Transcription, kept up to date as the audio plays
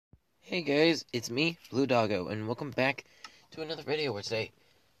Hey guys, it's me, Blue Doggo, and welcome back to another video where today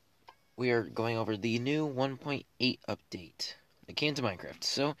we are going over the new 1.8 update that came to Minecraft.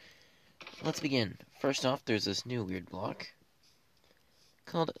 So, let's begin. First off, there's this new weird block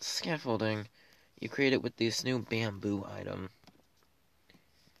called Scaffolding. You create it with this new bamboo item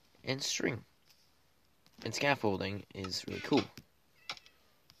and string. And scaffolding is really cool.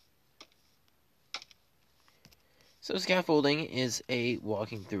 So scaffolding is a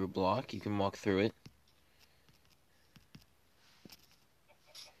walking through block. You can walk through it.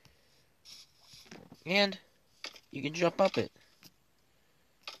 And you can jump up it.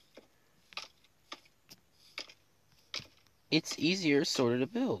 It's easier sort of to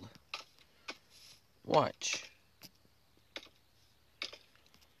build. Watch.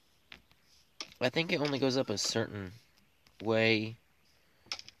 I think it only goes up a certain way.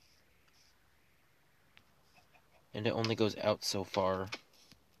 And it only goes out so far.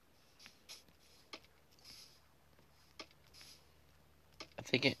 I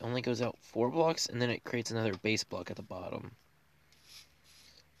think it only goes out 4 blocks, and then it creates another base block at the bottom.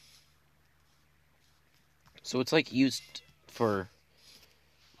 So it's like used for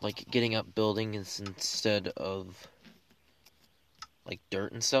like getting up buildings instead of like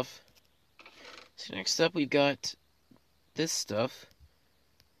dirt and stuff. So next up we've got this stuff.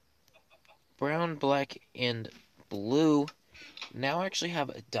 Brown, black, and blue now actually have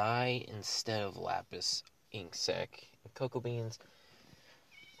a dye instead of lapis, ink sac, and cocoa beans.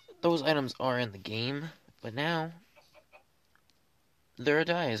 Those items are in the game, but now they're a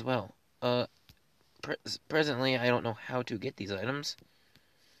dye as well. Presently, I don't know how to get these items.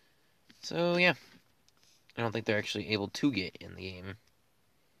 So, yeah. I don't think they're actually able to get in the game.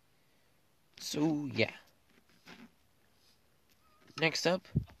 So, yeah. Next up,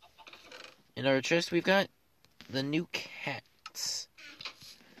 in our chest, we've got the new cats.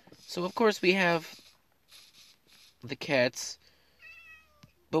 So, of course, we have the cats.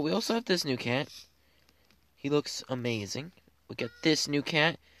 But we also have this new cat. He looks amazing. We got this new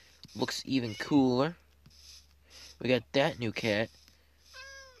cat. Looks even cooler. We got that new cat.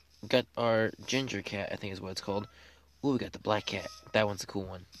 We got our ginger cat, I think is what it's called. Ooh, we got the black cat. That one's a cool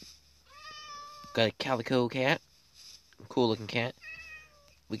one. Got a calico cat. Cool looking cat.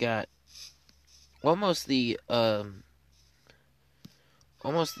 We got almost the one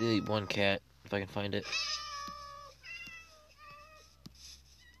cat, if I can find it.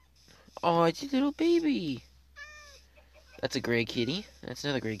 Oh, it's a little baby. That's a gray kitty. That's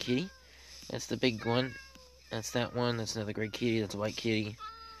another gray kitty. That's the big one. That's that one. That's another gray kitty. That's a white kitty.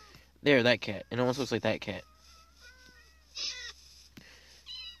 There, that cat. It almost looks like that cat.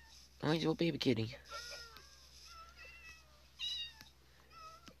 Oh, he's a little baby kitty.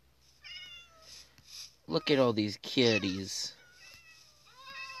 Look at all these kitties.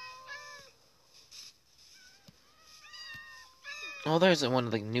 Oh, there's one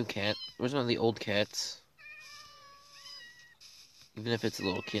of the new cat. Where's one of the old cats? Even if it's a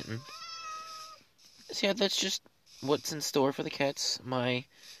little kitten. So yeah, that's just what's in store for the cats. My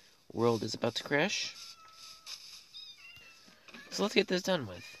world is about to crash. So let's get this done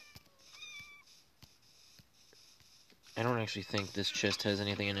with. I don't actually think this chest has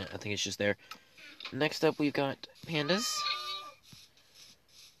anything in it. I think it's just there. Next up, we've got pandas,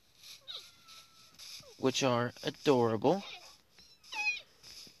 which are adorable.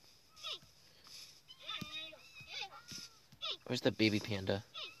 Where's the baby panda?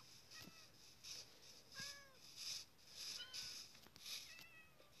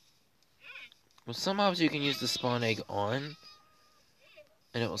 Well, some mobs you can use the spawn egg on,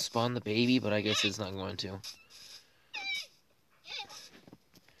 and it will spawn the baby, but I guess it's not going to.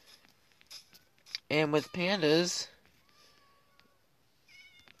 And with pandas,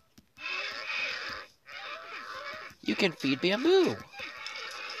 you can feed bamboo.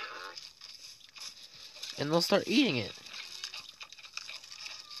 And they'll start eating it.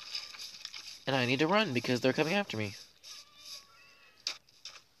 And I need to run because they're coming after me.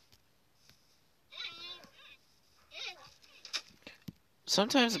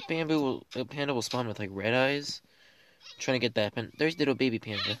 Sometimes a panda will spawn with like red eyes. I'm trying to get that there's little baby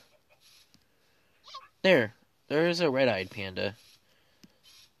panda. There's a red-eyed panda.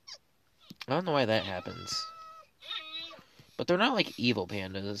 I don't know why that happens. But they're not like evil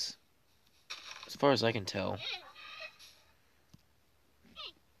pandas, as far as I can tell.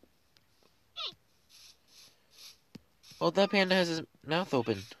 Oh, that panda has his mouth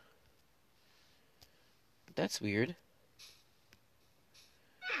open. That's weird.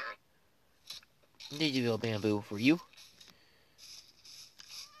 Need you, little bamboo, for you.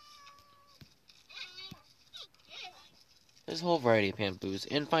 There's a whole variety of bamboos.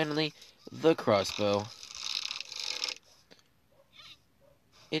 And finally, the crossbow.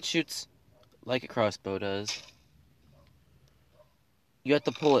 It shoots like a crossbow does. You have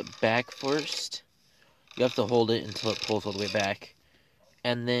to pull it back first. You have to hold it until it pulls all the way back.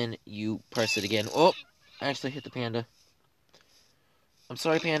 And then you press it again. Oh! I actually hit the panda. I'm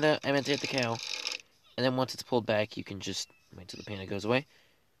sorry, panda. I meant to hit the cow. And then once it's pulled back, you can just wait till the panda goes away.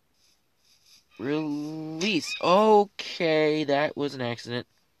 Release. Okay, that was an accident.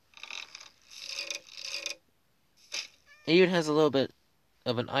 It even has a little bit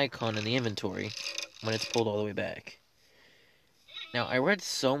of an icon in the inventory when it's pulled all the way back. Now, I read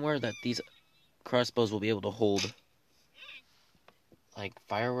somewhere that these crossbows will be able to hold like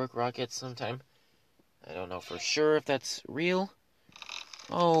firework rockets sometime. I don't know for sure if that's real.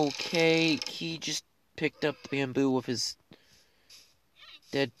 Okay, he just picked up the bamboo with his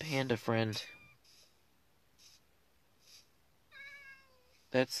dead panda friend.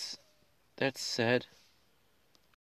 That's sad.